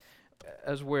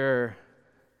as we're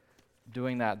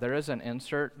doing that, there is an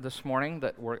insert this morning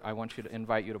that I want you to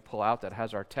invite you to pull out that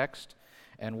has our text,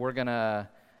 and we're going to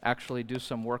actually do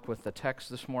some work with the text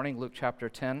this morning, Luke chapter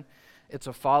 10. It's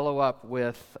a follow-up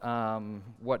with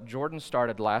what Jordan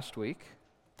started last week,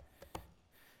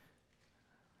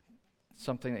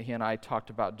 something that he and I talked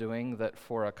about doing that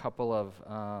for a couple of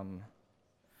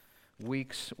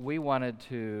weeks we wanted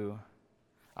to...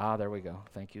 there we go.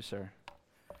 Thank you, sir.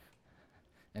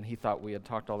 And he thought we had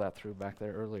talked all that through back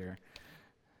there earlier.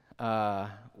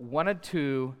 Wanted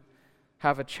to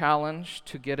have a challenge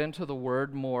to get into the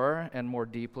Word more and more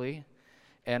deeply,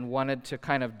 and wanted to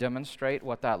kind of demonstrate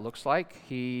what that looks like.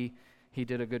 He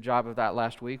did a good job of that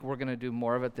last week. We're going to do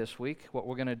more of it this week. What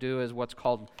we're going to do is what's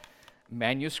called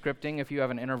manuscripting. If you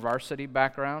have an InterVarsity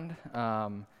background,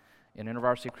 in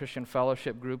InterVarsity Christian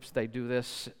Fellowship groups, they do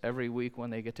this every week when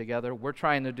they get together. We're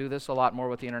trying to do this a lot more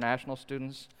with the international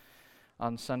students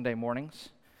on Sunday mornings.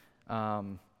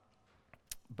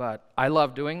 But I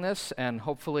love doing this, and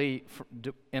hopefully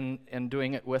in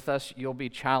doing it with us, you'll be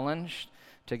challenged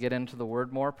to get into the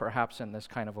Word more, perhaps in this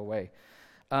kind of a way.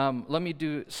 Let me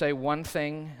say one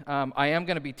thing. I am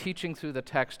going to be teaching through the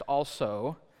text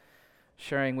also,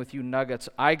 sharing with you nuggets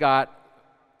I got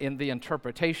in the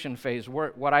interpretation phase.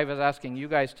 What I was asking you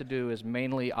guys to do is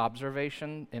mainly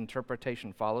observation.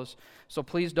 Interpretation follows. So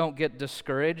please don't get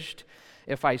discouraged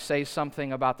if I say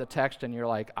something about the text and you're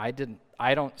like, I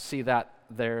don't see that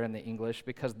there in the English,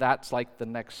 because that's like the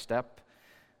next step.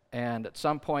 And at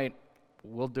some point,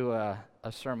 we'll do a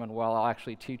sermon where I'll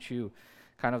actually teach you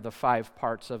kind of the 5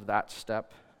 parts of that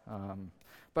step.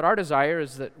 But our desire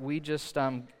is that we just,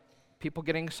 people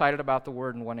getting excited about the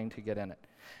Word and wanting to get in it.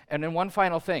 And then one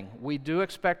final thing, we do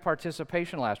expect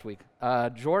participation last week.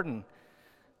 Jordan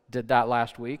did that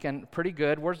last week, and pretty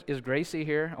good. Is Gracie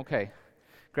here? Okay.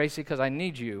 Gracie, because I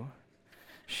need you.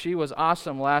 She was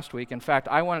awesome last week. In fact,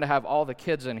 I wanted to have all the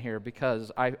kids in here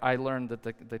because I learned that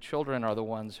the children are the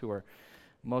ones who are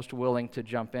most willing to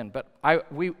jump in. But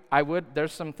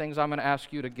there's some things I'm going to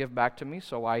ask you to give back to me,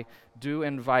 so I do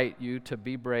invite you to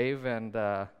be brave and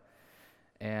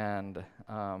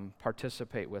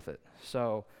participate with it.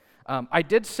 So I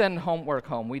did send homework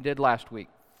home. We did last week.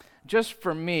 Just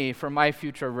for me, for my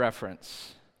future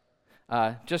reference.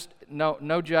 Just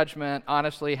no judgment.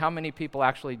 Honestly, how many people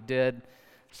actually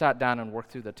sat down and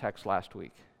worked through the text last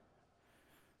week?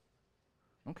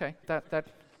 Okay, that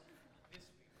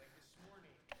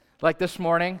like this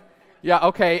morning? Yeah,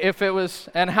 okay, if it was,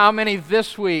 and how many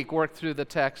this week worked through the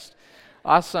text?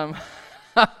 Awesome.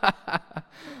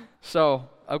 So,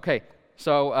 okay,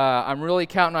 so I'm really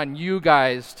counting on you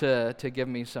guys to give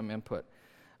me some input.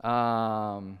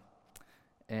 And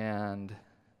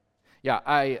yeah,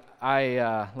 I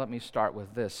let me start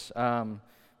with this.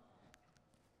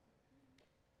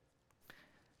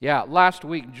 Yeah, last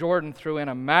week Jordan threw in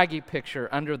a Maggie picture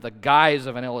under the guise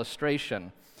of an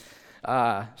illustration.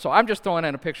 So I'm just throwing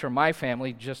in a picture of my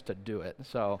family just to do it.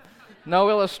 So no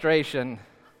illustration.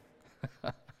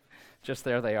 Just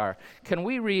there they are. Can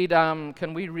we read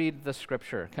the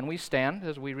scripture? Can we stand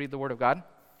as we read the Word of God?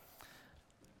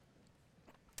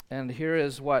 And here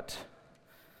is what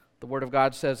the Word of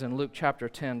God says in Luke chapter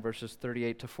 10, verses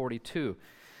 38 to 42.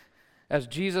 As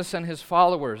Jesus and his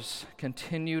followers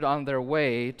continued on their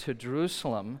way to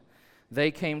Jerusalem,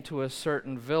 they came to a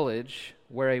certain village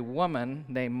where a woman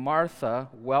named Martha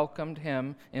welcomed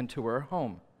him into her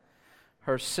home.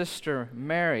 Her sister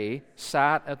Mary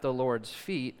sat at the Lord's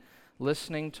feet,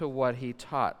 listening to what he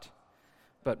taught.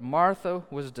 But Martha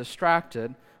was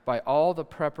distracted by all the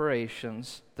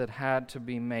preparations that had to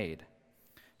be made.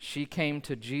 She came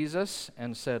to Jesus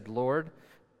and said, "Lord,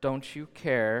 don't you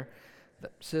care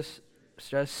that sis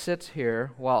just sits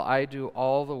here while I do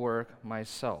all the work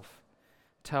myself?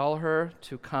 Tell her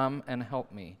to come and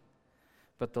help me."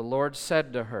 But the Lord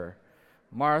said to her,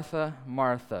 "Martha,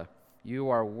 Martha, you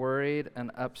are worried and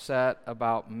upset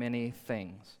about many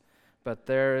things, but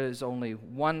there is only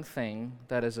one thing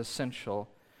that is essential.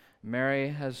 Mary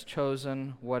has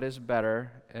chosen what is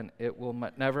better, and it will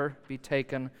never be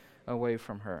taken away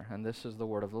from her." And this is the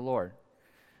word of the Lord.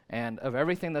 And of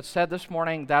everything that's said this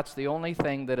morning, that's the only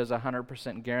thing that is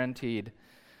 100% guaranteed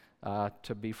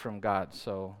to be from God.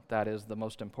 So that is the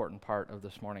most important part of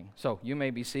this morning. So you may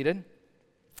be seated.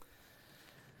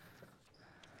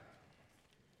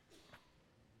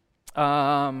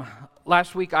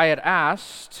 Last week I had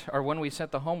asked, or when we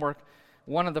sent the homework,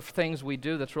 one of the things we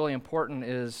do that's really important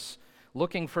is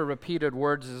looking for repeated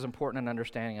words is important in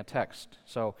understanding a text.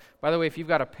 So, by the way, if you've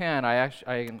got a pen, I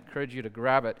encourage you to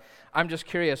grab it. I'm just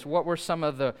curious, what were some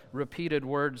of the repeated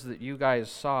words that you guys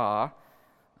saw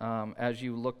as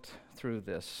you looked through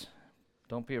this?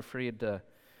 Don't be afraid to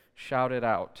shout it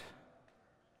out.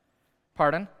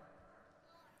 Pardon?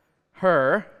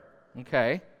 Her.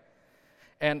 Okay.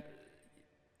 And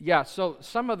yeah, so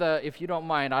some of the, if you don't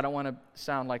mind, I don't want to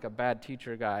sound like a bad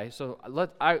teacher guy. So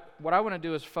what I want to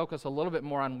do is focus a little bit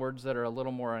more on words that are a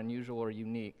little more unusual or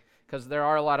unique, because there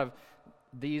are a lot of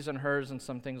these and hers and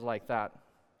some things like that.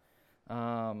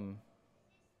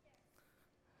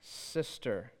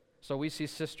 Sister. So we see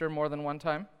sister more than one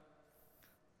time.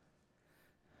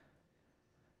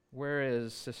 Where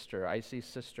is sister? I see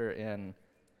sister in.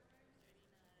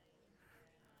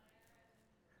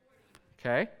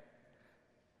 Okay.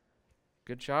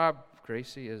 Good job.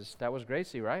 That was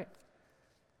Gracie, right?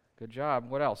 Good job.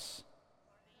 What else?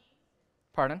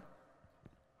 Pardon?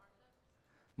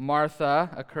 Martha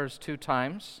occurs 2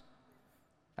 times.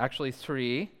 Actually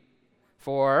 3,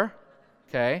 4.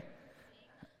 Okay.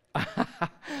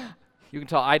 You can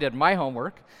tell I did my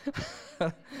homework.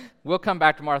 We'll come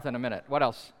back to Martha in a minute. What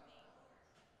else?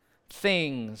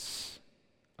 Things.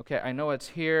 Okay, I know it's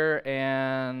here,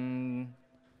 and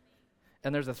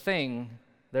there's a thing.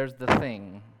 There's the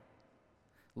thing.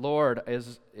 Lord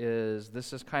this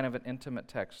is kind of an intimate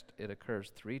text. It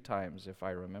occurs 3 times, if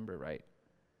I remember right.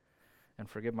 And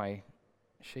forgive my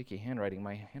shaky handwriting.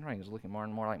 My handwriting is looking more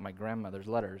and more like my grandmother's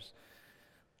letters.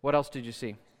 What else did you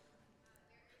see?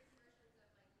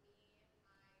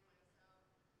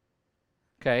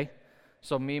 Okay,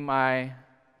 so me, my,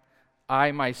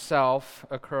 I, myself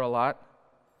occur a lot.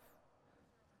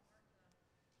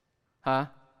 Huh?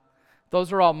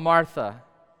 Those are all Martha.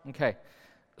 Okay,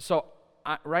 so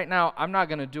right now I'm not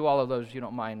going to do all of those, if you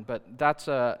don't mind, but that's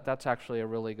actually a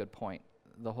really good point.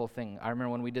 The whole thing. I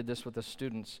remember when we did this with the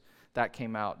students, that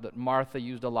came out, that Martha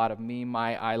used a lot of me,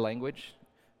 my, I language.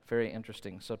 Very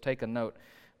interesting. So take a note.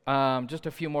 Just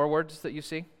a few more words that you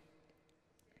see.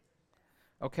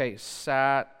 Okay,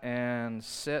 sat and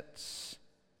sits.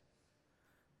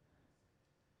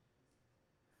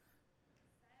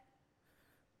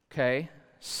 Okay,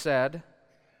 said.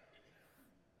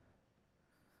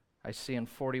 I see in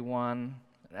 41.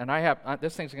 And I have,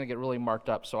 this thing's going to get really marked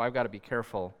up, so I've got to be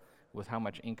careful with how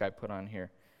much ink I put on here.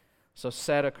 So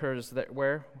said occurs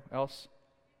where else?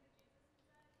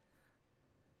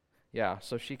 Yeah,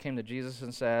 so she came to Jesus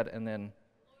and said, and then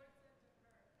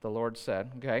the Lord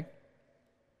said, okay.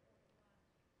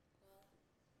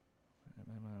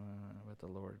 What the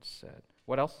Lord said.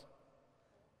 What else?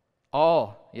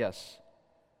 All, yes.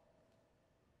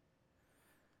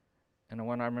 And the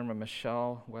one I remember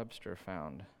Michelle Webster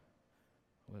found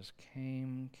was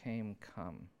came,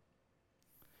 come.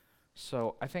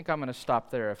 So I think I'm going to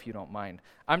stop there if you don't mind.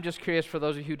 I'm just curious, for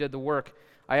those of you who did the work,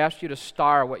 I asked you to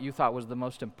star what you thought was the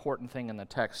most important thing in the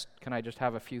text. Can I just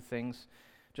have a few things?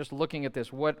 Just looking at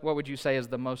this, what would you say is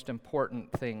the most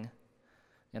important thing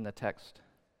in the text?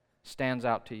 Stands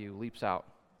out to you, leaps out.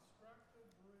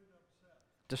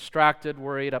 Distracted,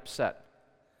 worried, upset.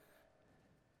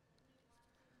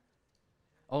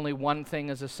 Only one thing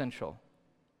is essential.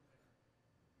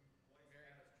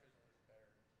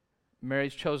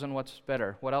 Mary's chosen what's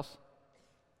better. What else?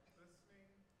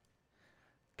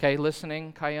 Okay,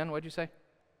 listening. Cayenne, what'd you say?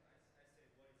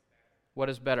 What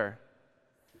is better?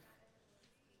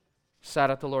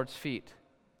 Sat at the Lord's feet.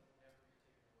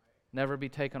 Never be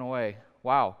taken away.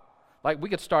 Wow. Like, we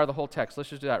could star the whole text. Let's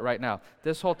just do that right now.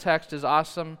 This whole text is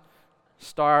awesome.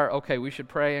 Star. Okay, we should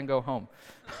pray and go home.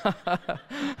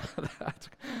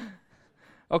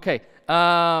 Okay.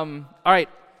 All right.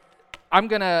 I'm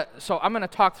gonna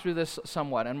talk through this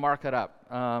somewhat and mark it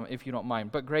up, if you don't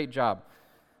mind. But great job.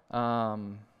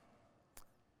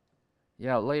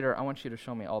 Yeah, later I want you to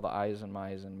show me all the I's and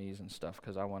my's and me's and stuff,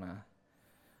 because I wanna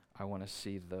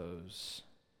see those.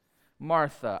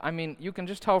 Martha. I mean, you can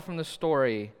just tell from the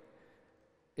story.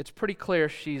 It's pretty clear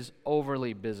she's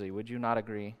overly busy. Would you not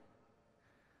agree?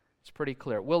 It's pretty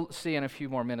clear. We'll see in a few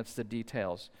more minutes the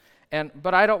details.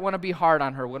 But I don't want to be hard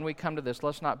on her when we come to this.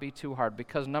 Let's not be too hard,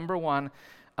 because number one,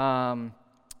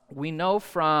 we know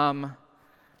from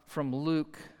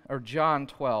Luke or John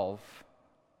 12,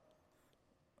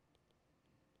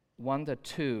 1 to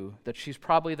 2, that she's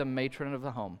probably the matron of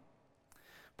the home,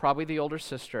 probably the older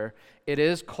sister. It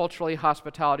is culturally,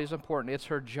 hospitality is important. It's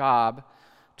her job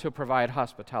to provide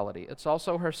hospitality. It's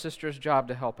also her sister's job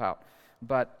to help out.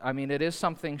 But, I mean, it is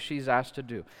something she's asked to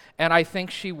do. And I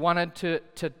think she wanted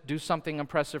to do something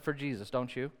impressive for Jesus,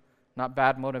 don't you? Not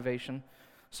bad motivation.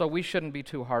 So we shouldn't be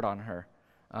too hard on her.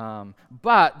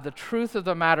 But the truth of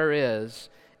the matter is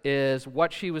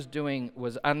what she was doing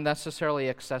was unnecessarily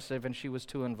excessive, and she was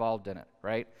too involved in it,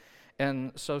 right?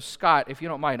 And so, Scott, if you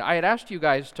don't mind, I had asked you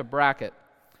guys to bracket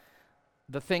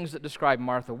the things that describe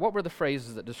Martha. What were the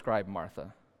phrases that describe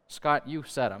Martha? Scott, you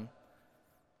said them.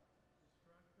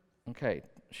 Okay,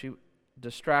 she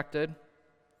distracted,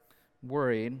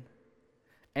 worried,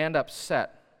 and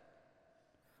upset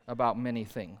about many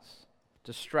things.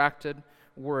 Distracted,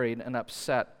 worried, and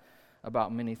upset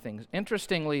about many things.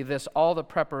 Interestingly, all the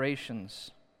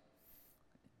preparations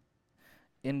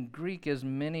in Greek is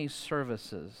many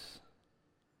services.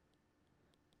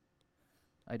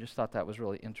 I just thought that was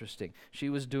really interesting. She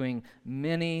was doing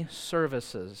many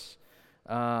services.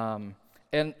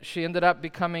 And she ended up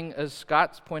becoming, as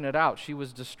Scott's pointed out, she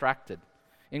was distracted.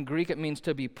 In Greek, it means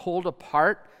to be pulled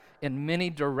apart in many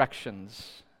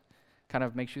directions. Kind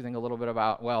of makes you think a little bit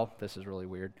about, well, this is really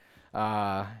weird.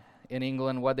 In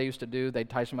England, what they used to do, they'd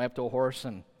tie somebody up to a horse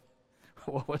and,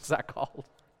 what was that called?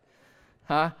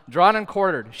 Drawn and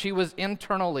quartered. She was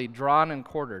internally drawn and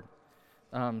quartered.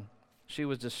 She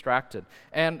was distracted.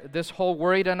 And this whole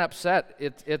worried and upset,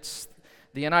 it's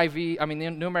the NIV, the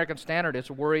New American Standard,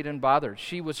 it's worried and bothered.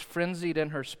 She was frenzied in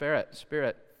her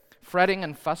spirit. Fretting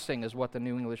and fussing is what the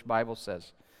New English Bible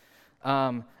says.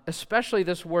 Especially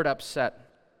this word upset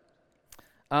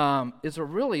is a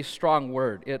really strong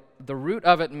word. The root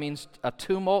of it means a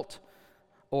tumult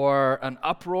or an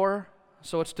uproar.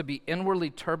 So it's to be inwardly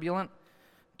turbulent,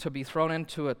 to be thrown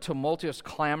into a tumultuous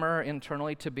clamor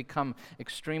internally, to become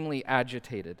extremely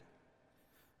agitated.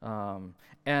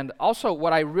 And also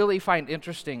what I really find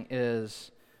interesting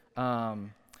is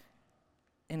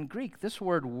in Greek, this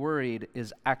word worried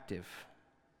is active.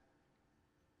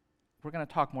 We're going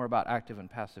to talk more about active and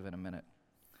passive in a minute.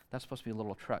 That's supposed to be a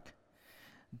little truck.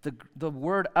 The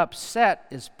word upset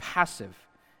is passive.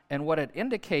 And what it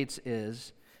indicates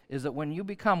is that when you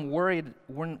become worried,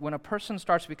 when a person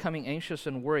starts becoming anxious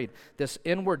and worried, this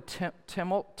inward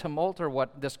tumult or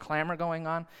this clamor going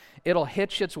on, it'll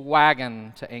hitch its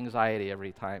wagon to anxiety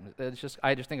every time.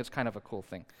 I just think it's kind of a cool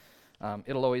thing.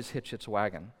 It'll always hitch its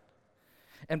wagon.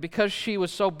 And because she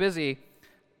was so busy,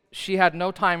 she had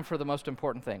no time for the most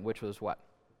important thing, which was what?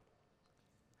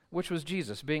 Which was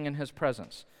Jesus, being in his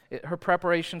presence. Her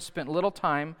preparation spent little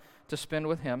time to spend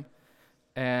with him.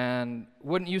 And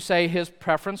wouldn't you say his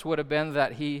preference would have been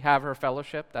that he have her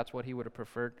fellowship? That's what he would have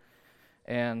preferred.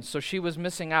 And so she was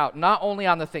missing out, not only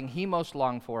on the thing he most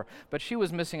longed for, but she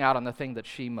was missing out on the thing that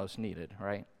she most needed,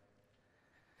 right?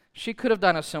 She could have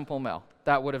done a simple meal.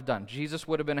 That would have done. Jesus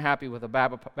would have been happy with a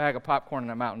bag of popcorn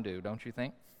and a Mountain Dew, don't you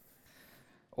think?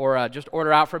 Or just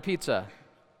order out for pizza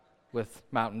with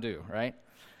Mountain Dew, right?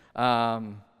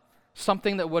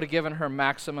 Something that would have given her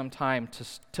maximum time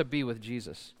to be with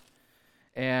Jesus.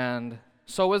 And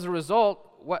so as a result,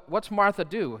 what's Martha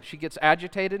do? She gets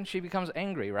agitated and she becomes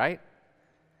angry, right?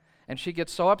 And she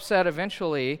gets so upset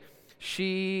eventually,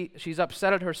 she's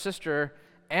upset at her sister,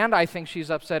 and I think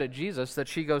she's upset at Jesus that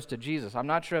she goes to Jesus. I'm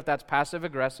not sure if that's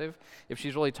passive-aggressive, if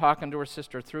she's really talking to her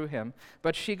sister through him,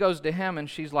 but she goes to him and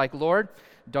she's like, Lord,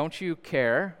 don't you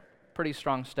care? Pretty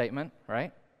strong statement,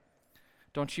 right?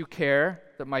 Don't you care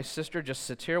that my sister just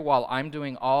sits here while I'm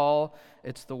doing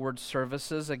it's the word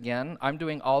services again. I'm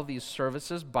doing all these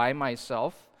services by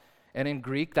myself. And in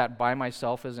Greek, that by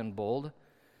myself is in bold.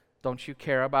 Don't you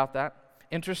care about that?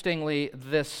 Interestingly,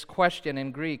 this question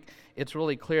in Greek, it's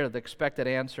really clear the expected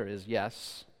answer is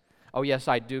yes. Oh, yes,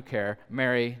 I do care.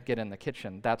 Mary, get in the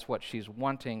kitchen. That's what she's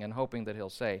wanting and hoping that he'll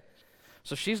say.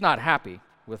 So she's not happy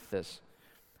with this.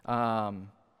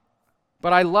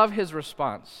 But I love his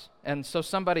response. And so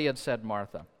somebody had said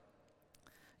Martha.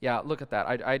 Yeah, look at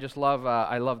that. I just love,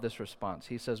 I love this response.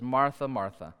 He says, Martha,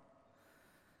 Martha.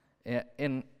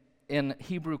 In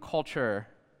Hebrew culture,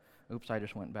 oops, I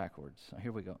just went backwards.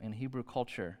 Here we go. In Hebrew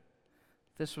culture,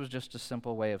 this was just a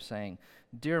simple way of saying,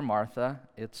 Dear Martha,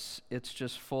 it's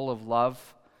just full of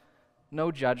love,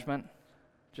 no judgment.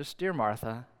 Just, Dear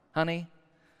Martha, honey,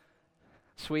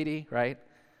 sweetie, right?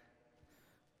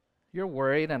 You're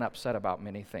worried and upset about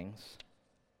many things.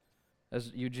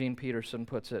 As Eugene Peterson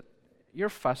puts it, you're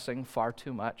fussing far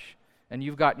too much, and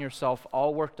you've gotten yourself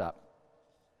all worked up.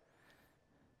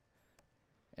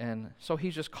 And so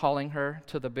he's just calling her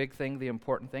to the big thing, the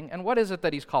important thing. And what is it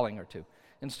that he's calling her to?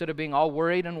 Instead of being all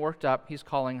worried and worked up, he's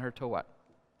calling her to what?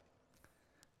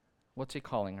 What's he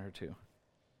calling her to?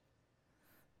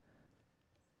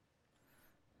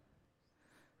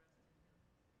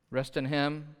 Rest in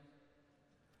him.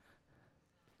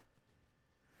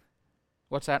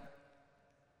 What's that?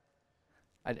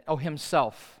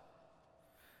 Himself.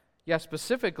 Yeah,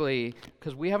 specifically,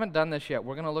 because we haven't done this yet,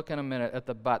 we're going to look in a minute at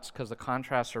the buts because the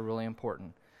contrasts are really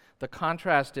important. The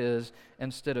contrast is,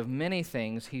 instead of many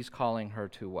things, he's calling her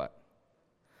to what?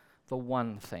 The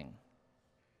one thing.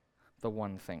 The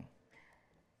one thing.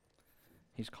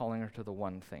 He's calling her to the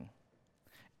one thing.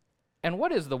 And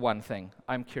what is the one thing?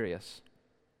 I'm curious.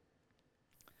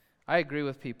 I agree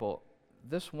with people.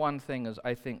 This one thing is,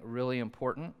 I think, really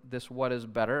important. This what is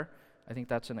better, I think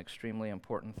that's an extremely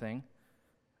important thing.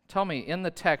 Tell me, in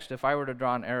the text, if I were to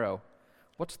draw an arrow,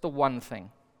 what's the one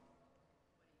thing?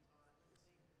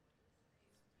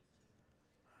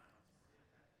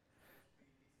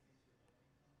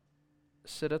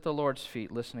 Sit at the Lord's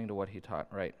feet, listening to what he taught,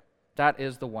 right? That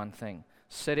is the one thing,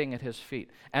 sitting at his feet.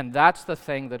 And that's the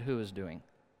thing that who is doing?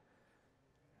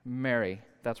 Mary,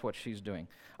 that's what she's doing.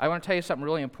 I want to tell you something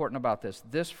really important about this.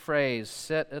 This phrase,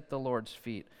 sit at the Lord's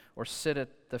feet, or sit at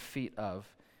the feet of,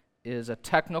 is a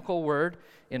technical word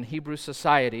in Hebrew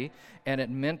society, and it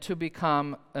meant to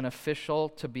become an official,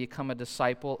 to become a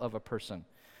disciple of a person.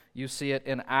 You see it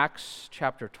in Acts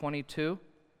chapter 22,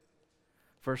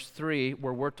 verse 3,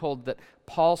 where we're told that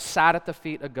Paul sat at the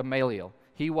feet of Gamaliel.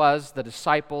 He was the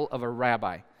disciple of a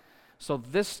rabbi. So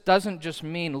this doesn't just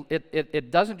mean,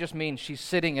 it doesn't just mean she's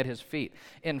sitting at his feet.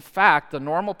 In fact, the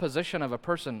normal position of a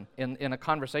person in a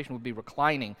conversation would be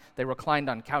reclining. They reclined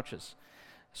on couches.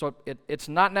 So it's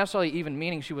not necessarily even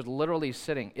meaning she was literally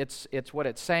sitting. It's what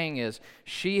it's saying is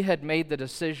she had made the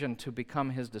decision to become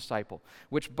his disciple,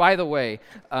 which, by the way,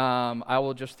 I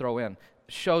will just throw in,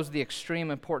 shows the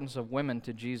extreme importance of women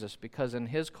to Jesus, because in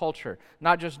his culture,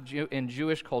 not just in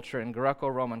Jewish culture, in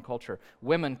Greco-Roman culture,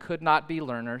 women could not be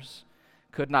learners,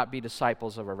 could not be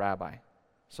disciples of a rabbi.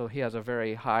 So he has a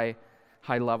very high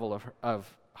level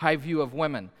of high view of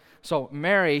women. So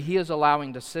Mary, he is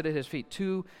allowing to sit at his feet,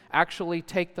 to actually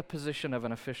take the position of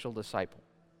an official disciple.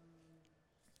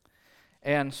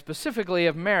 And specifically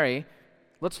of Mary,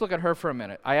 let's look at her for a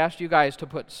minute. I asked you guys to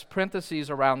put parentheses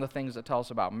around the things that tell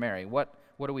us about Mary. What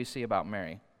do we see about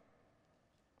Mary?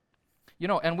 You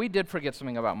know, and we did forget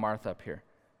something about Martha up here.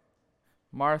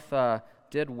 Martha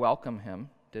did welcome him,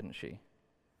 didn't she?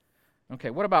 Okay,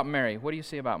 what about Mary? What do you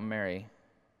see about Mary?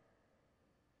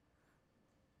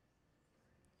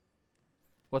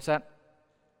 What's that?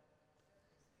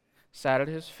 Sat at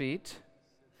his feet,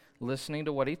 listening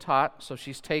to what he taught. So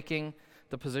she's taking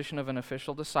the position of an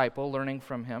official disciple, learning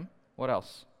from him. What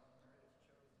else?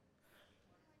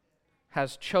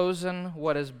 Has chosen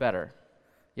what is better.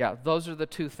 Yeah, those are the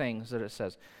two things that it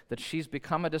says. That she's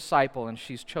become a disciple and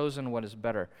she's chosen what is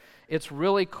better. It's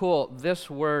really cool. This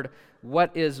word,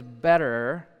 what is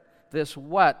better, this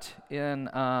what in,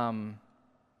 I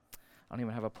don't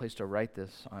even have a place to write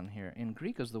this on here. In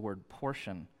Greek is the word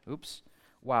portion. Oops.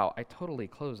 Wow, I totally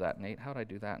closed that, Nate. How did I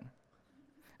do that?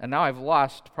 And now I've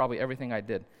lost probably everything I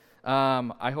did.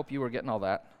 I hope you were getting all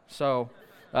that. So,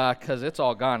 because it's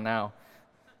all gone now.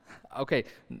 Okay,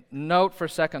 note for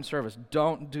second service,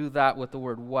 don't do that with the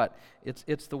word what.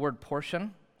 It's the word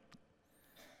portion,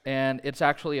 and it's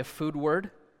actually a food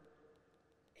word.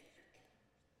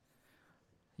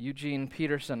 Eugene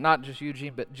Peterson, not just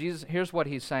Eugene, but Jesus, here's what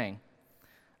he's saying.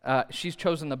 She's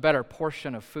chosen the better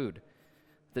portion of food.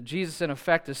 That Jesus, in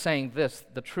effect, is saying this.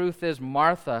 The truth is,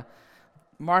 Martha,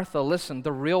 listen,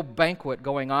 the real banquet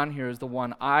going on here is the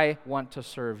one I want to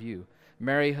serve you.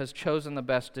 Mary has chosen the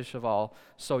best dish of all,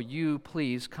 so you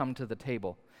please come to the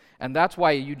table. And that's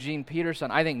why Eugene Peterson,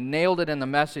 I think, nailed it in the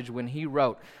message when he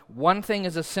wrote, one thing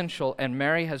is essential, and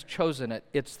Mary has chosen it.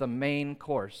 It's the main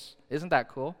course. Isn't that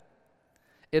cool?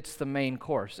 It's the main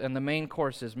course, and the main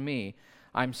course is me.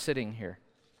 I'm sitting here.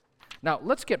 Now,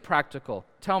 let's get practical.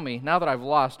 Tell me, now that I've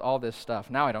lost all this stuff,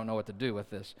 now I don't know what to do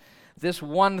with this. This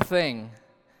one thing,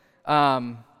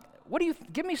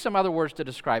 give me some other words to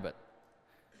describe it.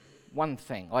 One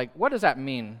thing. Like, what does that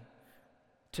mean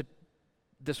to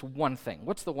this one thing?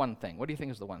 What's the one thing? What do you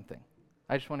think is the one thing?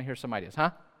 I just want to hear some ideas,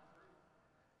 huh?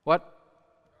 What?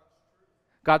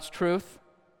 God's truth.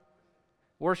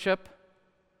 Worship.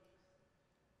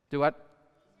 Do what?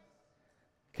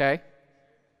 Okay.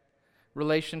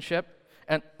 Relationship.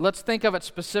 And let's think of it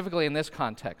specifically in this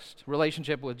context.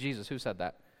 Relationship with Jesus. Who said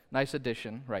that? Nice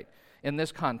addition, right? In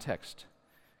this context.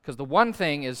 Because the one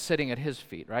thing is sitting at his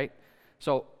feet, right?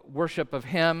 So worship of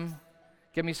him.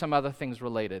 Give me some other things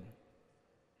related.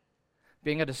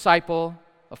 Being a disciple,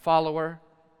 a follower.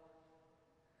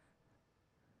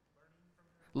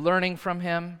 Learning from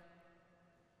him.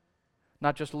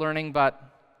 Not just learning, but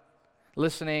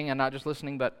listening, and not just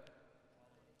listening, but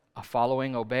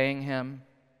following, obeying him.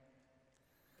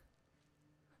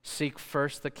 Seek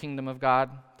first the kingdom of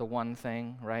God, the one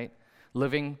thing, right?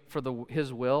 Living for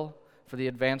his will, for the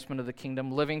advancement of the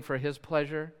kingdom, living for his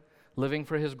pleasure, living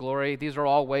for his glory. These are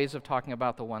all ways of talking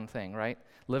about the one thing, right?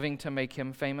 Living to make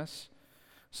him famous.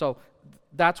 So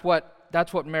that's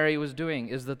what Mary was doing,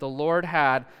 is that the Lord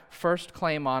had first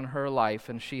claim on her life,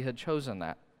 and she had chosen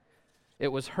that.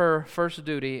 It was her first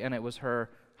duty, and it was her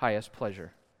highest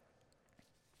pleasure.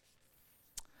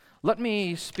 Let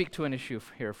me speak to an issue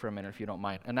here for a minute, if you don't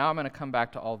mind. And now I'm going to come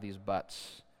back to all these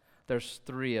buts. There's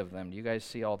 3 of them. Do you guys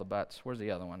see all the buts? Where's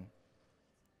the other one?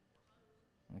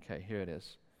 Okay, here it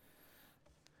is.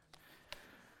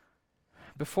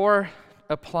 Before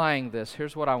applying this,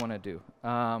 here's what I want to do.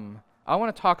 I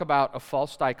want to talk about a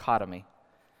false dichotomy,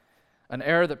 an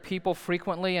error that people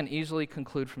frequently and easily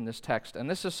conclude from this text. And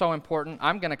this is so important,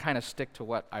 I'm going to kind of stick to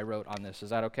what I wrote on this. Is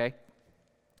that okay?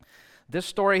 This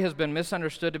story has been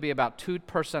misunderstood to be about 2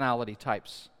 personality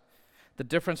types. The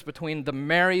difference between the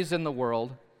Marys in the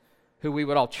world, who we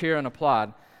would all cheer and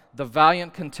applaud, the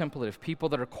valiant contemplative, people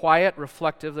that are quiet,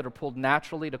 reflective, that are pulled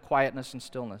naturally to quietness and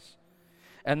stillness.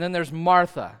 And then there's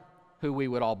Martha, who we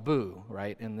would all boo,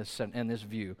 right, in this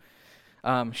view.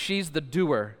 She's the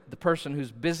doer, the person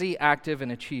who's busy, active,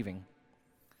 and achieving.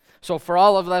 So for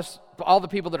all of us, all the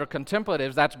people that are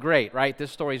contemplatives, that's great, right?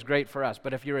 This story's great for us.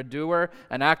 But if you're a doer,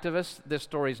 an activist, this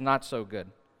story's not so good.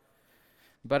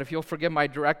 But if you'll forgive my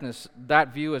directness,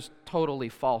 that view is totally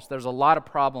false. There's a lot of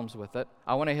problems with it.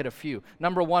 I want to hit a few.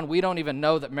 Number 1, we don't even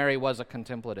know that Mary was a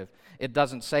contemplative. It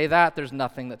doesn't say that. There's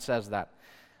nothing that says that.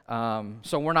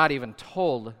 So we're not even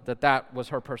told that that was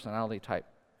her personality type.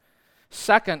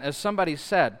 Second, as somebody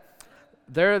said,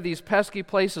 there are these pesky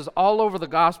places all over the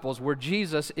Gospels where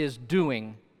Jesus is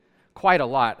doing quite a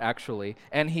lot, actually.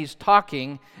 And he's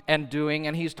talking and doing,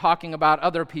 and he's talking about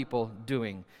other people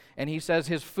doing. And he says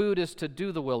his food is to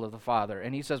do the will of the Father.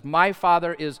 And he says, my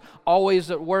Father is always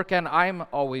at work, and I'm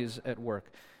always at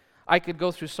work. I could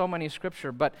go through so many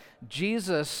scripture, but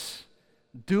Jesus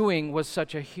doing was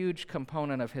such a huge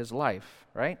component of his life,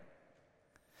 right?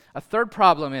 A third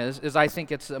problem is I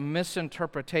think it's a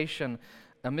misinterpretation,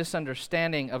 a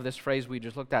misunderstanding of this phrase we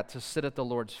just looked at, to sit at the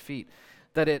Lord's feet.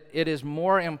 That it is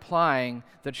more implying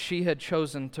that she had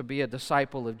chosen to be a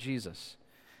disciple of Jesus.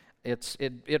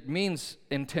 It means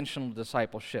intentional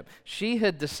discipleship. She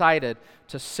had decided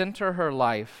to center her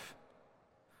life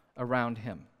around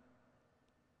him.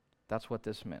 That's what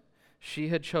this meant. She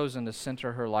had chosen to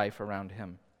center her life around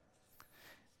him.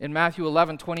 In Matthew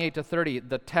 11, 28 to 30,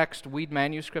 the text we'd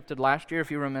manuscripted last year, if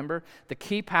you remember, the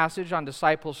key passage on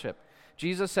discipleship.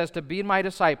 Jesus says to be my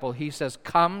disciple, he says,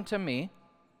 come to me.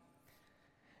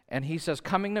 And he says,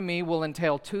 coming to me will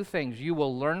entail 2 things. You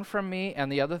will learn from me,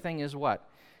 and the other thing is what?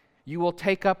 You will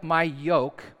take up my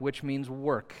yoke, which means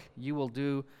work. You will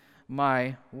do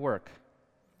my work.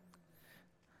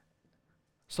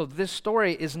 So this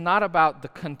story is not about the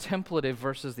contemplative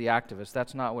versus the activist.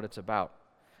 That's not what it's about.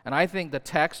 And I think the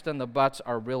text and the buts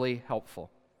are really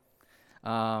helpful.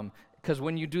 Because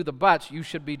when you do the buts, you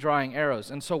should be drawing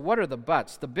arrows. And so what are the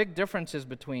buts? The big difference is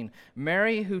between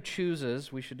Mary who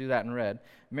chooses, we should do that in red,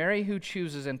 Mary who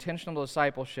chooses intentional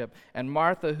discipleship, and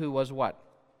Martha who was what?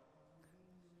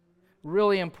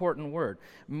 Really important word.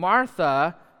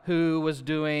 Martha who was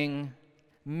doing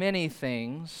many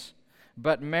things,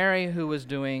 but Mary who was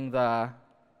doing the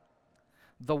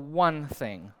one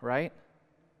thing, right?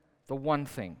 The one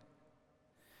thing.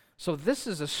 So this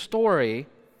is a story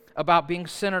about being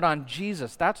centered on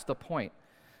Jesus. That's the point.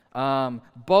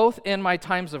 Both in my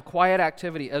times of quiet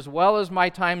activity as well as my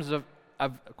times of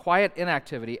quiet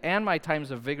inactivity and my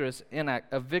times of vigorous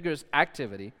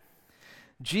activity,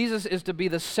 Jesus is to be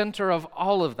the center of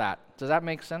all of that. Does that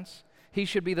make sense? He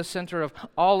should be the center of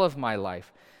all of my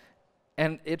life.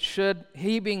 And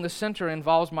he being the center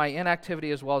involves my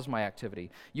inactivity as well as my activity.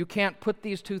 You can't put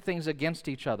these 2 things against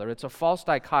each other. It's a false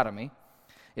dichotomy.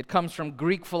 It comes from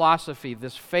Greek philosophy,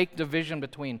 this fake division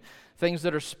between things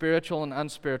that are spiritual and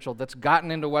unspiritual that's gotten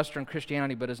into Western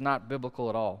Christianity but is not biblical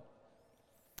at all.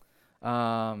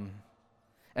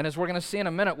 And as we're going to see in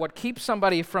a minute, what keeps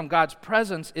somebody from God's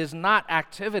presence is not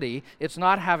activity, it's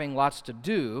not having lots to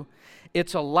do,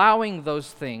 it's allowing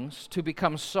those things to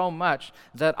become so much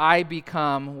that I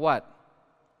become what?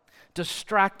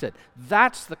 Distracted.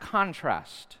 That's the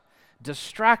contrast.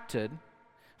 Distracted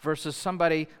versus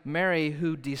somebody, Mary,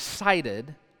 who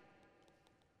decided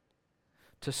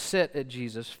to sit at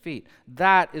Jesus' feet.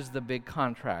 That is the big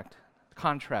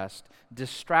contrast.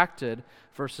 Distracted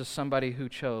versus somebody who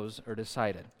chose or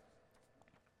decided.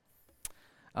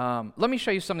 Let me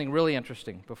show you something really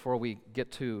interesting before we get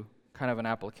to kind of an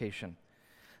application.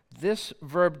 This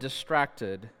verb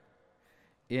distracted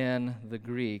in the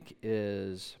Greek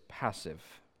is passive.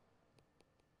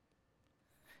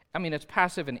 I mean, it's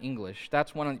passive in English.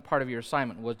 That's one part of your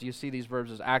assignment was, do you see these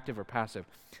verbs as active or passive?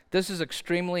 This is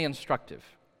extremely instructive,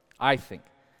 I think.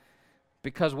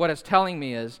 Because what it's telling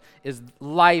me is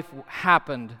life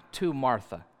happened to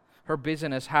Martha. Her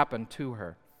busyness happened to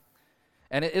her.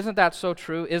 And isn't that so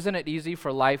true? Isn't it easy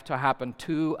for life to happen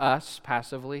to us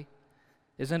passively?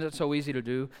 Isn't it so easy to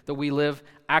do that we live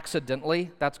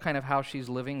accidentally? That's kind of how she's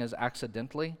living, is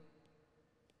accidentally.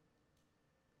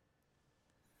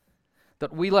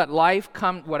 That we let life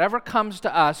come, whatever comes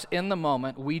to us in the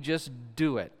moment, we just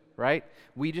do it, right?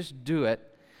 We just do it,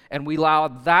 and we allow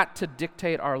that to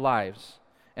dictate our lives.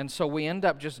 And so we end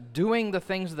up just doing the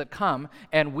things that come,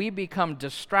 and we become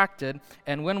distracted.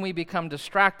 And when we become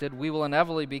distracted, we will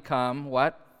inevitably become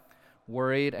what?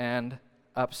 Worried and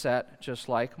upset, just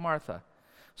like Martha.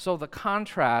 So the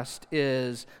contrast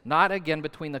is not, again,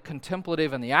 between the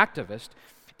contemplative and the activist.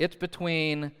 It's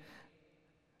between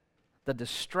the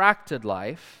distracted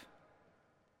life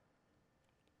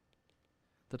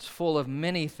that's full of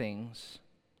many things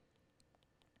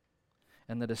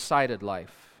and the decided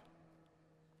life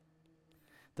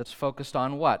that's focused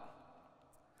on what?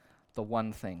 The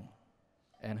one thing.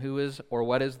 And who is, or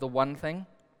what is the one thing?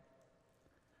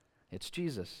 It's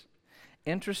Jesus.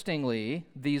 Interestingly,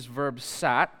 these verbs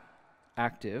sat,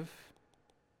 active,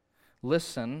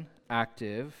 listen,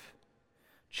 active,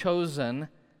 chosen,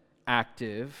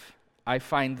 active. I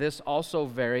find this also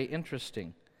very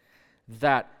interesting.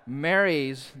 That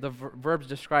Mary's, the verbs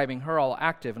describing her, all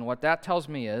active. And what that tells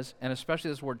me is, and especially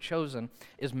this word chosen,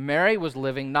 is Mary was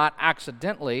living not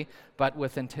accidentally, but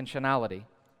with intentionality.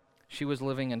 She was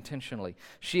living intentionally.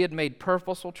 She had made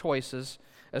purposeful choices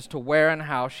as to where and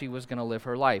how she was going to live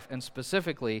her life. And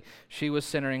specifically, she was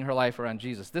centering her life around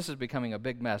Jesus. This is becoming a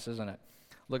big mess, isn't it?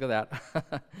 Look at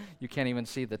that. You can't even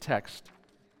see the text.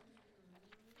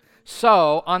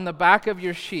 So, on the back of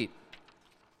your sheet,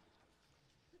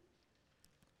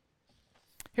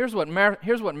 here's what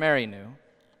Mary knew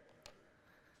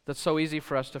that's so easy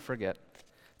for us to forget.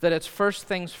 That it's first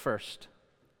things first,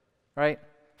 right?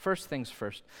 First things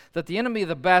first. That the enemy of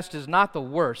the best is not the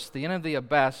worst. The enemy of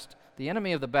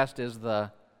the best is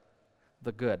the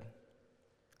good.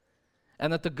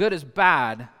 And that the good is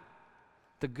bad.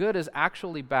 The good is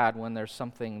actually bad when there's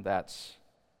something that's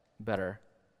better.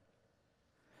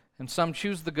 And some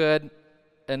choose the good,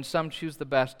 and some choose the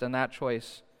best, and that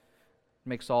choice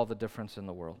makes all the difference in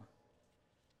the world.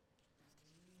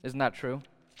 Isn't that true?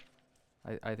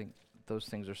 I think those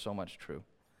things are so much true.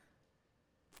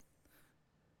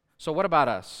 So what about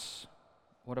us?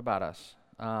 What about us?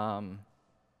 I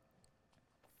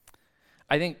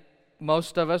think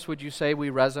most of us, would you say we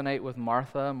resonate with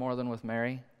Martha more than with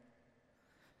Mary?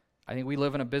 I think we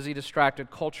live in a busy, distracted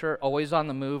culture, always on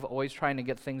the move, always trying to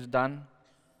get things done.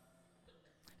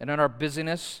 And in our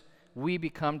busyness, we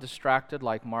become distracted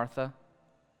like Martha.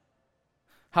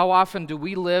 How often do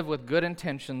we live with good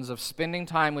intentions of spending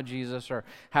time with Jesus or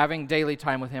having daily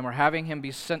time with Him or having Him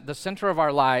be the center of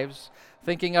our lives,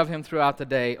 thinking of Him throughout the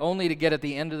day, only to get at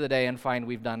the end of the day and find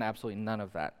we've done absolutely none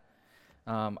of that?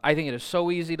 I think it is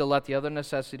so easy to let the other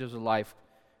necessities of life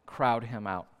crowd Him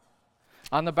out.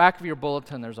 On the back of your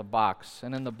bulletin, there's a box,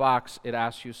 and in the box, it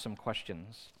asks you some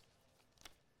questions.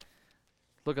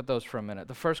 Look at those for a minute.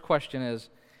 The first question is,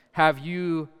 have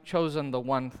you chosen the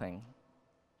one thing?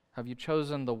 Have you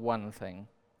chosen the one thing?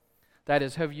 That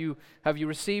is, have you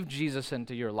received Jesus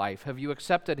into your life? Have you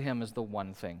accepted Him as the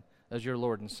one thing, as your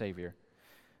Lord and Savior?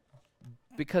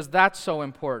 Because that's so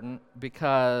important,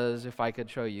 because if I could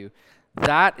show you,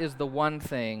 that is the one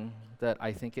thing that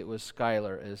I think it was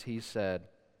Schuyler, as he said,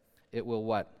 it will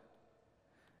what?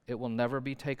 It will never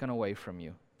be taken away from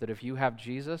you. That if you have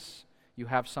Jesus, you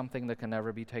have something that can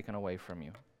never be taken away from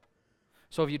you.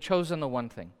 So have you chosen the one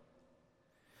thing?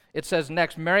 It says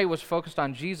next, Mary was focused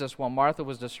on Jesus while Martha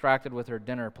was distracted with her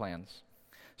dinner plans.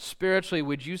 Spiritually,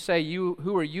 would you say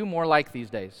who are you more like these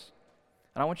days?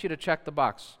 And I want you to check the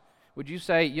box. Would you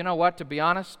say, you know what, to be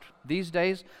honest, these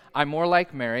days, I'm more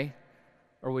like Mary?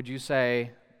 Or would you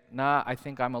say, nah, I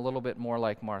think I'm a little bit more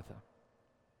like Martha?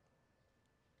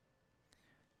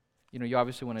 You know, you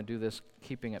obviously want to do this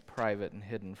keeping it private and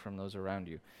hidden from those around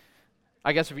you.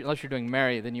 I guess unless you're doing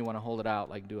Mary, then you want to hold it out,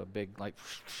 like do a big, like,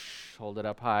 hold it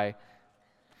up high.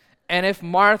 And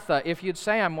if you'd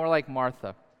say I'm more like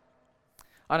Martha,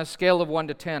 on a scale of 1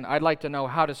 to 10, I'd like to know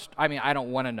I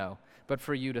don't want to know, but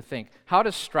for you to think, how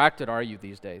distracted are you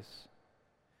these days?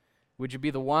 Would you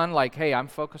be the one like, hey, I'm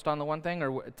focused on the one thing,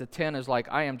 or the 10 is like,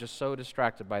 I am just so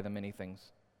distracted by the many things?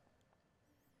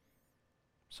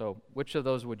 So which of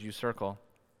those would you circle?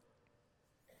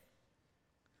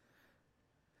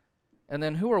 And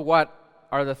then who or what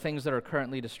are the things that are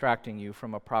currently distracting you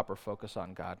from a proper focus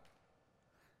on God?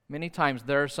 Many times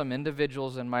there are some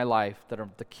individuals in my life that are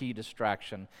the key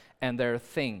distraction, and there are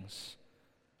things.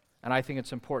 And I think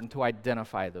it's important to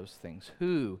identify those things.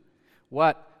 Who,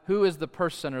 what who is the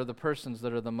person or the persons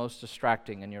that are the most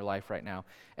distracting in your life right now?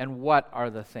 And what are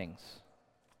the things?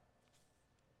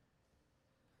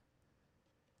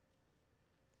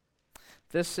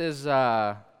 This is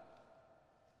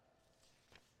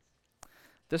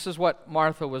what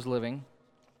Martha was living.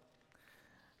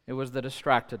 It was the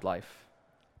distracted life.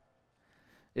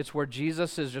 It's where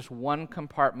Jesus is just one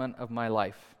compartment of my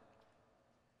life.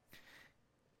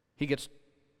 He gets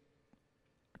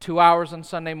 2 hours on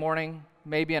Sunday morning,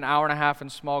 maybe an hour and a half in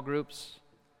small groups,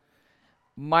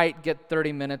 might get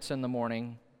 30 minutes in the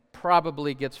morning,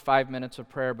 probably gets 5 minutes of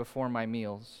prayer before my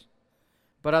meals.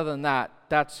 But other than that,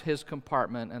 that's his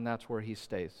compartment, and that's where he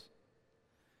stays.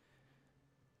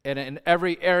 And in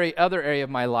every other area of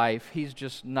my life, he's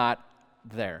just not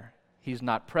there. He's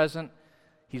not present.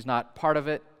 He's not part of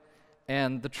it.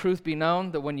 And the truth be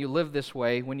known that when you live this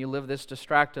way, when you live this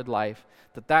distracted life,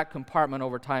 that compartment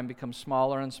over time becomes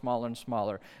smaller and smaller and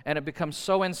smaller. And it becomes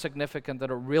so insignificant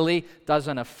that it really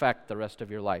doesn't affect the rest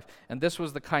of your life. And this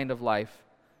was the kind of life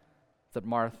that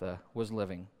Martha was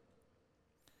living.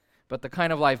 But the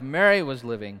kind of life Mary was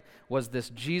living was this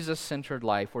Jesus-centered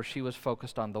life where she was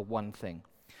focused on the one thing.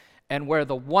 And where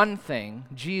the one thing,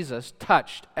 Jesus,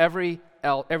 touched everything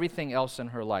else in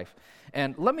her life.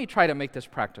 And let me try to make this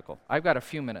practical. I've got a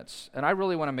few minutes, and I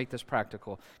really want to make this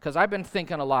practical because I've been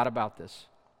thinking a lot about this.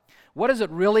 What is it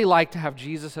really like to have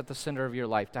Jesus at the center of your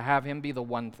life, to have him be the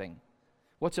one thing?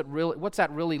 What's that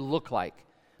really look like?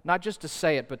 Not just to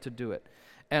say it, but to do it.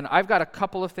 And I've got a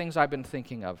couple of things I've been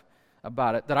thinking of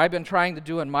about it that I've been trying to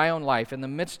do in my own life, in the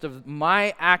midst of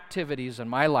my activities in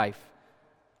my life.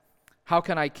 How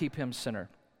can I keep him center?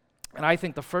 And I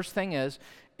think the first thing is,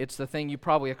 it's the thing you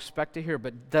probably expect to hear,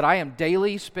 but that I am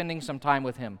daily spending some time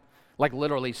with him, like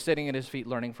literally sitting at his feet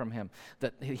learning from him.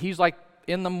 That he's like,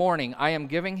 in the morning, I am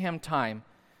giving him time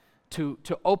to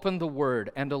open the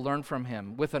Word and to learn from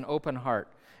him with an open heart.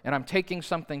 And I'm taking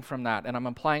something from that, and I'm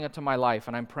applying it to my life,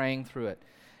 and I'm praying through it.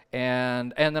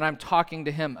 And then I'm talking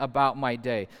to him about my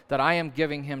day, that I am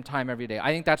giving him time every day.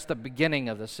 I think that's the beginning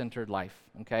of the centered life,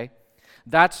 okay?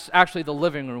 That's actually the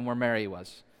living room where Mary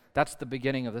was. That's the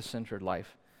beginning of the centered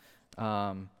life.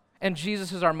 And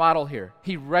Jesus is our model here.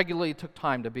 He regularly took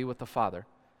time to be with the Father,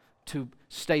 to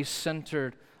stay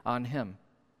centered on him.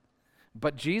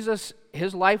 But Jesus,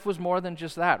 his life was more than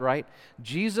just that, right?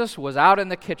 Jesus was out in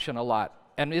the kitchen a lot.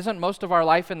 And isn't most of our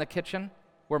life in the kitchen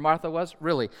where Martha was?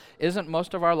 Really, isn't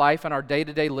most of our life and our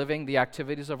day-to-day living the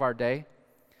activities of our day?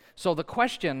 So the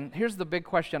question, here's the big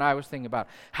question I was thinking about.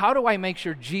 How do I make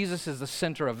sure Jesus is the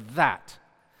center of that?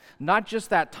 Not just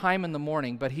that time in the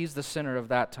morning, but he's the center of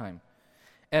that time.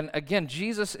 And again,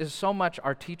 Jesus is so much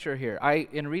our teacher here.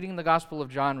 In reading the Gospel of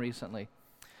John recently,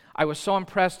 I was so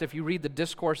impressed, if you read the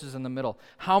discourses in the middle,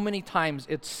 how many times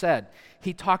it's said,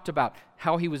 he talked about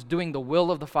how he was doing the will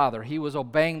of the Father. He was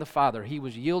obeying the Father. He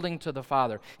was yielding to the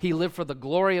Father. He lived for the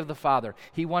glory of the Father.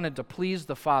 He wanted to please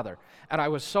the Father. And I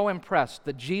was so impressed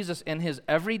that Jesus, in his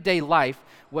everyday life,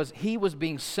 was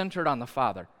being centered on the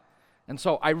Father. And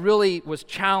so I really was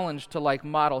challenged to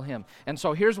model him. And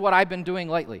so here's what I've been doing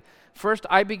lately. First,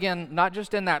 I begin not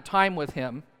just in that time with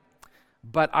him,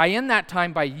 but I end that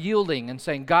time by yielding and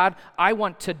saying, God, I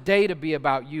want today to be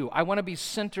about you. I want to be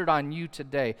centered on you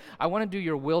today. I want to do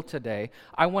your will today.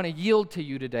 I want to yield to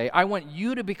you today. I want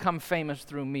you to become famous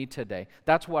through me today.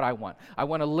 That's what I want. I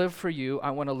want to live for you. I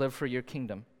want to live for your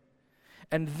kingdom.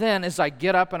 And then as I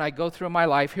get up and I go through my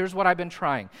life, here's what I've been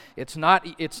trying. It's not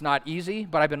easy,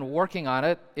 but I've been working on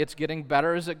it. It's getting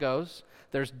better as it goes.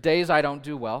 There's days I don't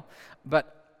do well.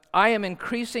 But I am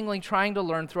increasingly trying to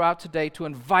learn throughout today to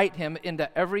invite him into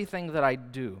everything that I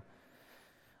do.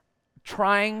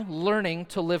 Learning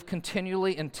to live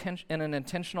continually in an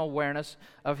intentional awareness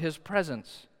of his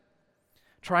presence.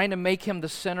 Trying to make him the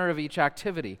center of each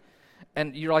activity.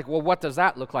 And you're like, well, what does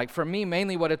that look like? For me,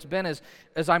 mainly what it's been is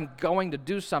I'm going to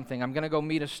do something. I'm going to go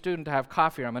meet a student to have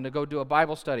coffee, or I'm going to go do a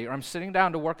Bible study, or I'm sitting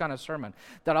down to work on a sermon,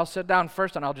 that I'll sit down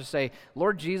first and I'll just say,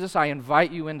 Lord Jesus, I invite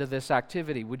you into this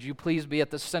activity. Would you please be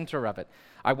at the center of it?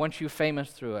 I want you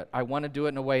famous through it. I want to do it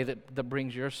in a way that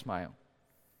brings your smile.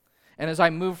 And as I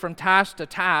move from task to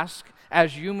task,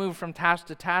 as you move from task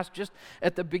to task, just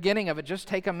at the beginning of it, just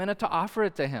take a minute to offer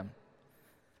it to him,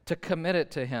 to commit it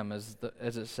to him, as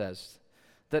it says.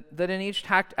 That in each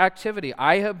activity,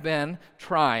 I have been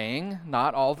trying,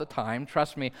 not all the time,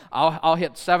 trust me, I'll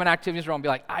hit 7 activities wrong and be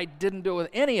like, I didn't do it with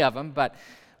any of them, but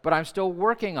I'm still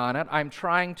working on it. I'm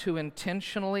trying to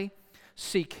intentionally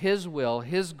seek his will,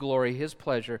 his glory, his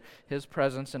pleasure, his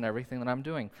presence in everything that I'm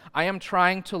doing. I am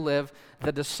trying to live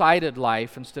the decided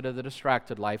life instead of the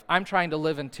distracted life. I'm trying to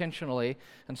live intentionally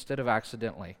instead of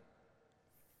accidentally.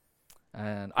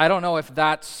 And I don't know if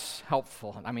that's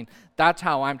helpful. I mean, that's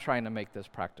how I'm trying to make this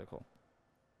practical.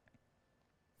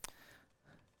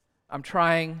 I'm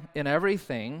trying in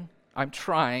everything. I'm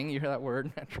trying, you hear that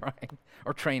word? Trying.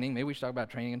 Or training. Maybe we should talk about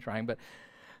training and trying. But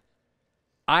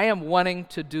I am wanting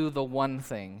to do the one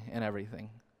thing in everything.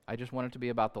 I just want it to be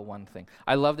about the one thing.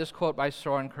 I love this quote by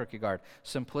Soren Kierkegaard.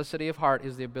 Simplicity of heart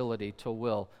is the ability to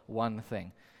will one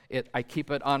thing. I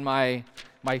keep it on my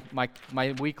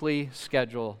weekly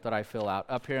schedule that I fill out.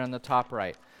 Up here on the top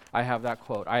right, I have that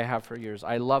quote. I have for years.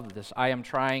 I love this. I am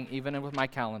trying, even with my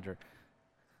calendar,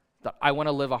 that I want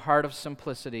to live a heart of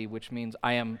simplicity, which means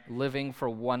I am living for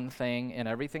one thing. In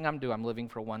everything I'm doing, I'm living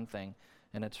for one thing,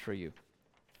 and it's for you.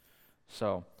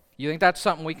 So, you think that's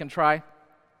something we can try? You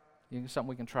think it's something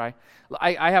we can try?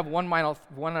 I have one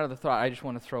other thought I just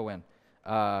want to throw in.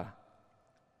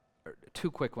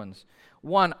 Two quick ones.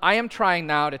 One, I am trying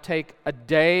now to take a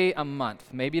day a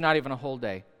month, maybe not even a whole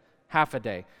day, half a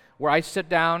day, where I sit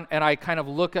down and I kind of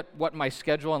look at what my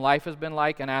schedule in life has been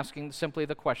like and asking simply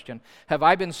the question, have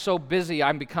I been so busy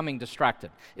I'm becoming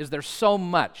distracted? Is there so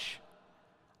much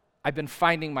I've been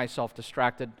finding myself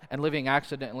distracted and living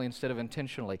accidentally instead of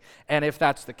intentionally? And if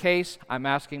that's the case, I'm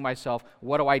asking myself,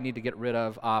 what do I need to get rid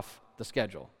of off the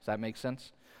schedule? Does that make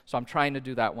sense? So I'm trying to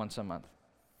do that once a month.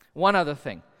 One other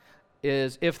thing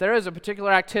is if there is a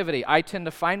particular activity, I tend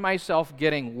to find myself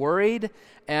getting worried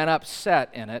and upset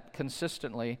in it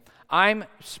consistently. I'm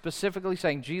specifically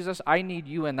saying, Jesus, I need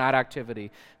you in that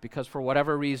activity because for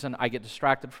whatever reason, I get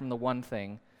distracted from the one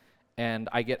thing and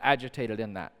I get agitated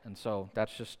in that. And so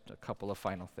that's just a couple of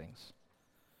final things.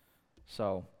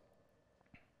 So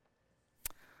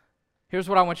here's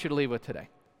what I want you to leave with today.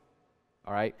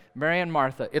 All right? Mary and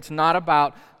Martha, it's not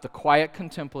about the quiet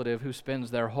contemplative who spends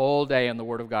their whole day in the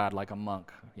Word of God like a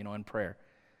monk, in prayer,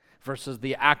 versus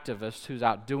the activist who's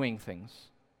out doing things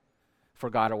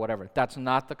for God or whatever. That's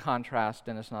not the contrast,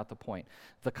 and it's not the point.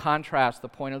 The contrast, the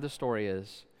point of the story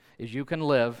is you can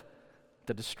live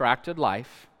the distracted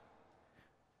life,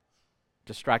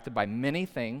 distracted by many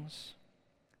things,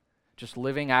 just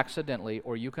living accidentally,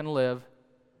 or you can live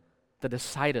the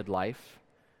decided life,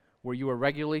 where you are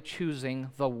regularly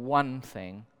choosing the one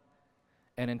thing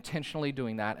and intentionally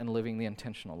doing that and living the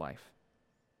intentional life.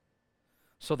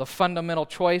 So the fundamental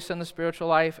choice in the spiritual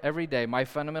life every day, my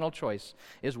fundamental choice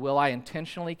is, will I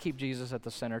intentionally keep Jesus at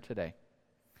the center today?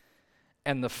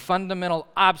 And the fundamental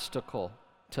obstacle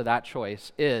to that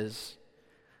choice is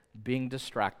being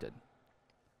distracted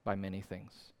by many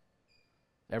things.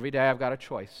 Every day I've got a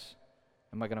choice.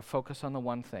 Am I going to focus on the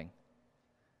one thing?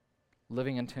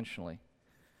 Living intentionally,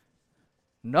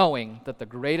 knowing that the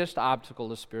greatest obstacle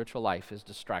to spiritual life is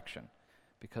distraction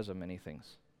because of many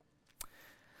things.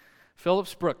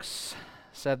 Phillips Brooks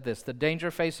said this: the danger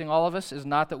facing all of us is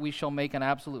not that we shall make an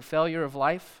absolute failure of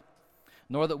life,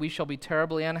 nor that we shall be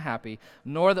terribly unhappy,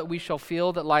 nor that we shall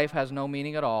feel that life has no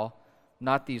meaning at all,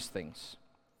 not these things.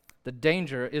 The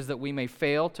danger is that we may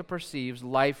fail to perceive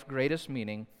life's greatest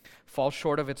meaning, fall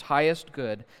short of its highest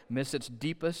good, miss its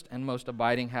deepest and most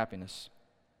abiding happiness,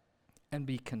 and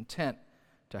be content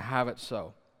to have it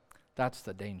so. That's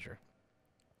the danger.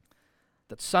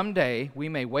 That someday we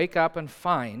may wake up and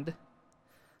find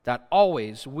that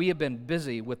always we have been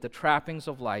busy with the trappings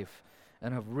of life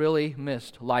and have really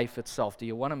missed life itself. Do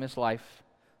you want to miss life?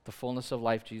 The fullness of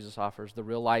life Jesus offers, the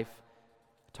real life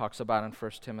he talks about in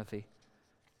 1 Timothy.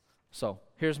 So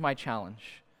here's my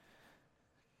challenge.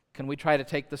 Can we try to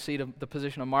take the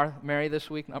position of Mary this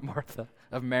week? Not Martha,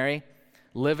 of Mary.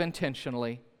 Live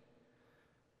intentionally.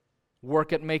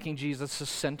 Work at making Jesus the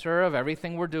center of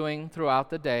everything we're doing throughout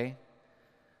the day,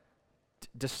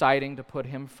 deciding to put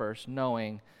him first,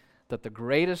 knowing that the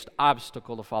greatest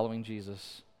obstacle to following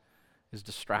Jesus is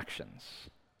distractions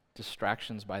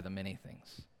by the many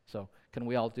things. So can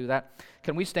we all do that?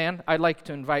 Can we stand? I'd like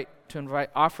to invite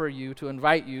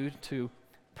you to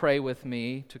pray with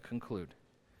me to conclude.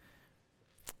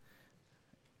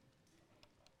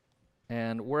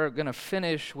 And we're going to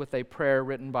finish with a prayer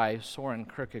written by Soren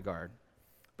Kierkegaard.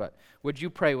 But would you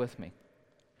pray with me?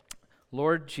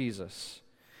 Lord Jesus,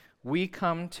 we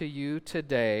come to you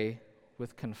today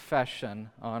with confession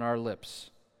on our lips.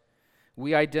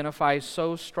 We identify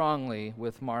so strongly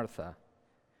with Martha.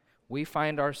 We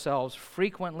find ourselves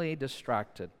frequently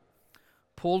distracted,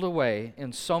 pulled away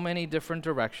in so many different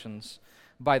directions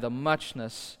by the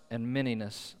muchness and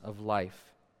manyness of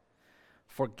life.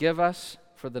 Forgive us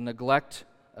for the neglect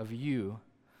of you,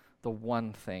 the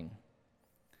one thing.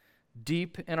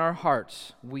 Deep in our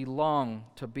hearts, we long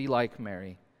to be like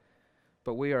Mary,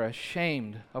 but we are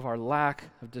ashamed of our lack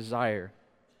of desire.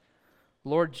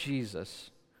 Lord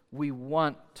Jesus, we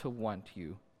want to want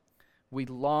you. We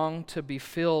long to be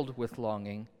filled with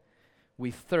longing.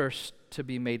 We thirst to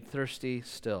be made thirsty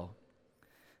still.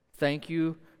 Thank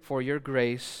you for your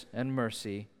grace and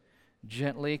mercy,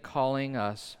 gently calling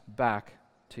us back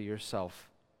to yourself.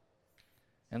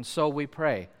 And so we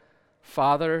pray,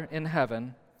 Father in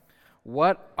heaven,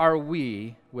 what are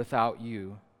we without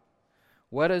you?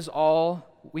 What is all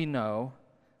we know,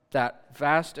 that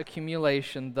vast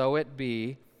accumulation though it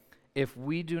be, if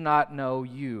we do not know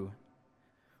you?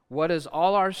 What is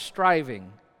all our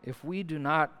striving if we do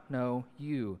not know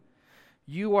you?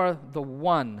 You are the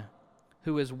one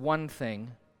who is one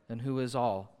thing and who is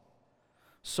all.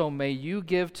 So may you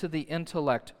give to the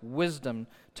intellect wisdom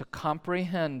to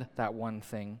comprehend that one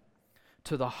thing,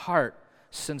 to the heart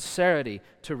sincerity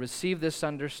to receive this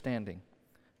understanding,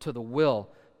 to the will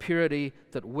purity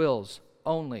that wills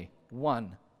only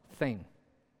one thing.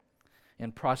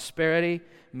 In prosperity,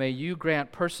 may you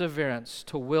grant perseverance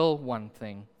to will one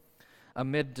thing.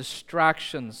 Amid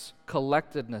distractions,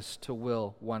 collectedness to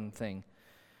will one thing.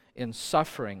 In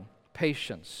suffering,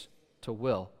 patience to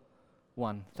will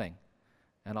one thing.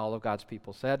 And all of God's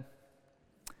people said,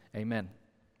 amen.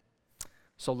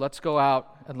 So let's go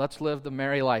out and let's live the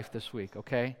merry life this week,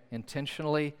 okay?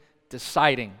 Intentionally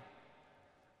deciding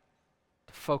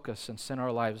to focus and center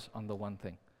our lives on the one thing.